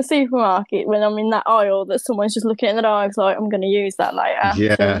shopping in the supermarket, when I'm in that aisle that someone's just looking at the knives like, I'm going to use that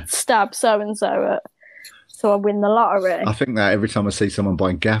later to stab so and so I win the lottery. I think that every time I see someone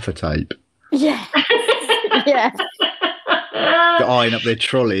buying gaffer tape. Yeah. Yeah. They're eyeing up their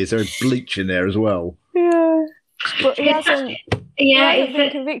trolley. Is there bleach in there as well? Yeah. But he hasn't been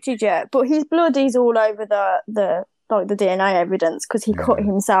convicted yet. But his blood is all over the DNA evidence because he cut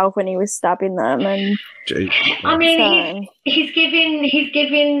himself when he was stabbing them. And I mean, he's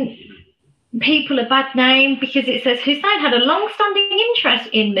giving people a bad name because it says Hussein had a long-standing interest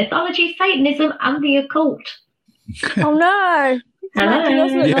in mythology, Satanism, and the occult. Oh no! Making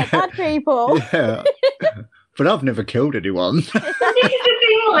us look like bad people. Yeah. But I've never killed anyone. This is the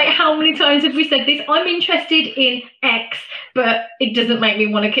thing, like, how many times have we said this? I'm interested in X, but it doesn't make me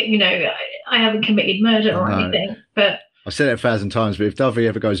want to, I haven't committed murder or anything. But I've said it 1,000 times, but if Dovey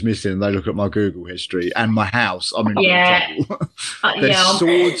ever goes missing and they look at my Google history and my house, I'm in trouble. There's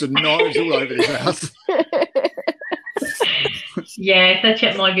swords and knives all over this house. Yeah, if they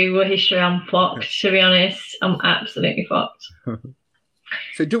check my Google history, I'm fucked, to be honest. I'm absolutely fucked.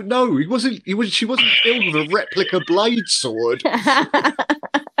 So no, she wasn't killed with a replica blade sword.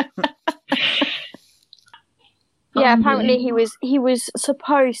 Yeah, apparently he was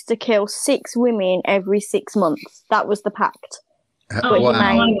supposed to kill 6 women every 6 months. That was the pact. Oh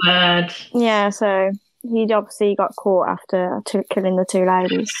my word! Yeah, so he obviously got caught after killing the two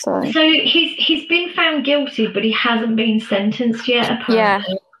ladies. So he's been found guilty, but he hasn't been sentenced yet.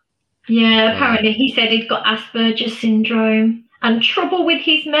 Apparently. Yeah. Apparently, he said he'd got Asperger's syndrome and trouble with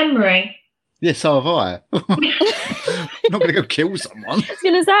his memory. Yeah, so have I. I'm not going to go kill someone. I was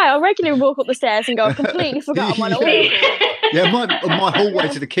going to say, I regularly walk up the stairs and go, I completely forgot I'm on a week. Yeah, my hallway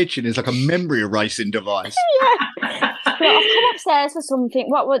to the kitchen is like a memory erasing device. Yeah. But I've come upstairs for something.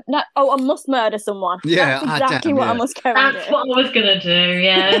 I must murder someone. Yeah, that's exactly what I must go and do. That's what I was going to do,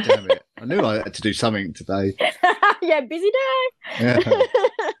 yeah. Damn it. I knew I had to do something today. Yeah, busy day. Yeah.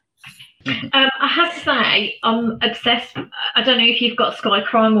 I have to say, I'm obsessed. I don't know if you've got Sky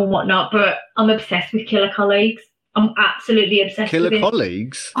Crime or whatnot, but I'm obsessed with Killer Colleagues. I'm absolutely obsessed with it. Killer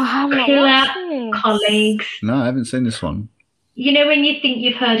Colleagues? Killer Colleagues. No, I haven't seen this one. You know when you think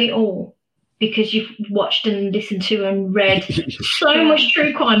you've heard it all because you've watched and listened to and read so much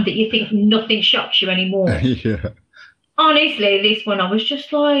true crime that you think nothing shocks you anymore. Yeah. Honestly, this one I was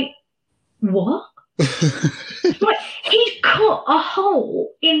just like, what? Like, he'd cut a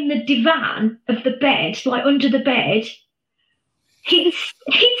hole in the divan of the bed, like under the bed. He'd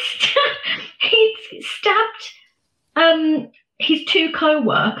stabbed his two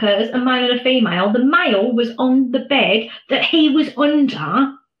co-workers, a male and a female. The male was on the bed that he was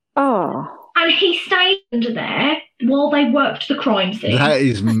under. Oh. And he stayed under there while they worked the crime scene. That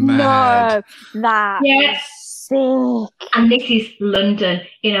is mad. No, that is sick. And this is London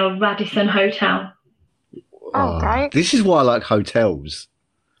in a Radisson hotel. Okay. This is why I like hotels.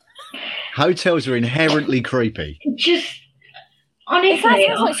 Hotels are inherently creepy. Just honestly, it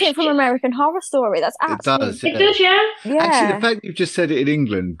sounds like shit from American Horror Story. That's absolutely. It does, yeah. Yeah. Actually, the fact that you've just said it in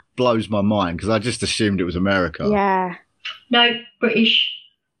England blows my mind because I just assumed it was America. Yeah. No, British.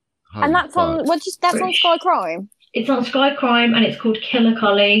 And that's on. That's on Sky Crime. It's on Sky Crime, and it's called Killer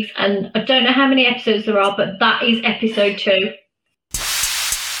Colleagues. And I don't know how many episodes there are, but that is episode 2.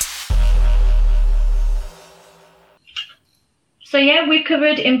 So yeah, we've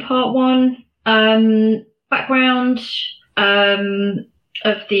covered in part 1 background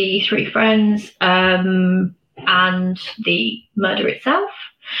of the 3 friends and the murder itself.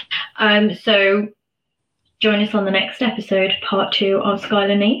 So join us on the next episode, part 2 of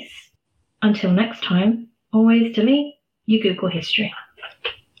Skylar Niece. Until next time, always delete your Google history.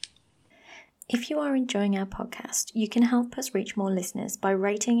 If you are enjoying our podcast, you can help us reach more listeners by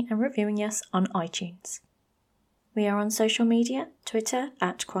rating and reviewing us on iTunes. We are on social media, Twitter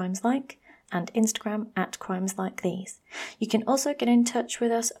 @CrimesLike and Instagram @CrimesLikeThese. You can also get in touch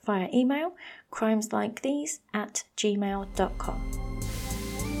with us via email, crimeslikeThese@gmail.com.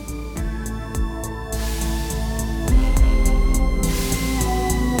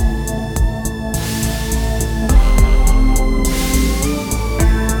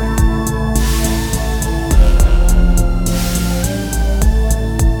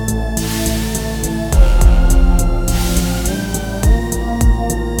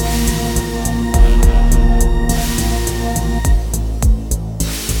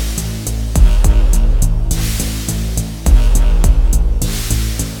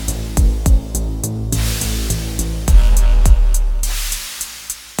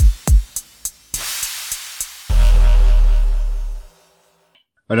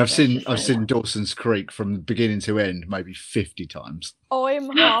 And I've seen Dawson's Creek from beginning to end maybe 50 times. I'm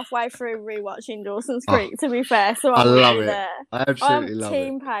halfway through rewatching Dawson's Creek, to be fair, so I love it. There. I absolutely love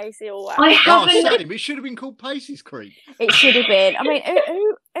Team it. Pacey always. Same. It should have been called Pacey's Creek. It should have been. I mean,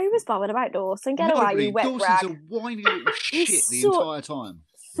 who was bothered about Dawson? Get away, you wet Dawson's rag. a whiny little shit the entire time.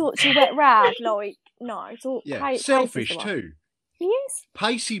 Such a wet rag. Like, no, it's all selfish too. He is.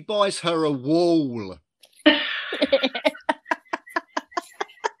 Pacey buys her a wall.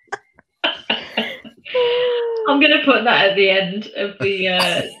 I'm going to put that at the end of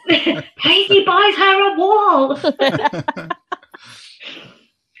the... Pacey buys her a wall!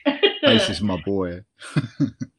 Pacey's my boy.